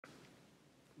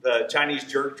The Chinese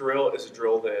jerk drill is a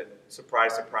drill that,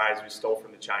 surprise, surprise, we stole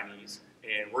from the Chinese.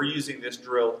 And we're using this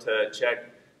drill to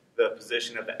check the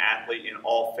position of the athlete in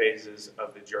all phases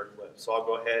of the jerk lift. So I'll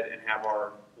go ahead and have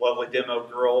our lovely demo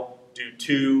girl do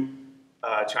 2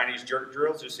 Chinese jerk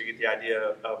drills just to get the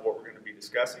idea of what we're going to be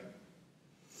discussing.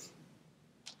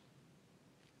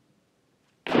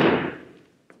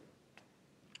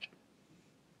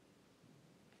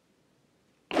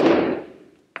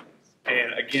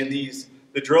 And again,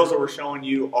 the drills that we're showing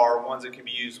you are ones that can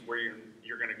be used where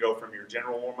you're going to go from your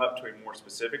general warm-up to a more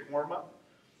specific warm-up.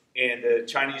 And the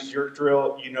Chinese jerk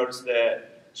drill, you notice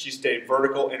that she stayed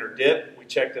vertical in her dip. We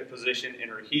checked the position in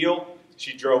her heel.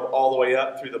 She drove all the way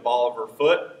up through the ball of her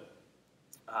foot,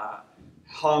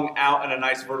 hung out in a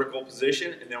nice vertical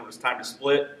position, and then when it was time to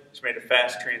split, she made a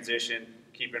fast transition,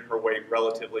 keeping her weight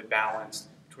relatively balanced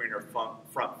between her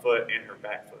front foot and her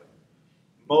back foot.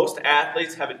 Most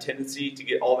athletes have a tendency to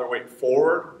get all their weight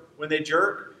forward when they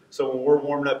jerk, so when we're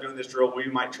warming up doing this drill, we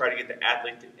might try to get the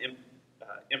athlete to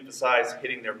emphasize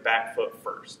hitting their back foot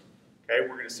first. Okay,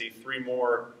 we're going to see 3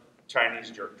 more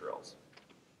Chinese jerk drills.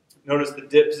 Notice the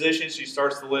dip position. She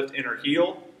starts the lift in her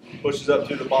heel, pushes up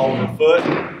through the ball of her foot,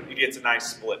 and gets a nice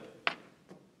split.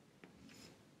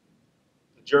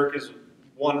 The jerk is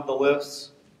one of the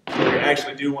lifts. We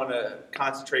actually do want to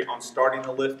concentrate on starting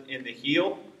the lift in the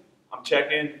heel. I'm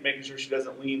checking, making sure she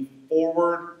doesn't lean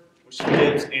forward when she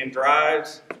dips and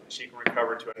drives. She can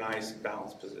recover to a nice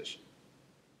balanced position.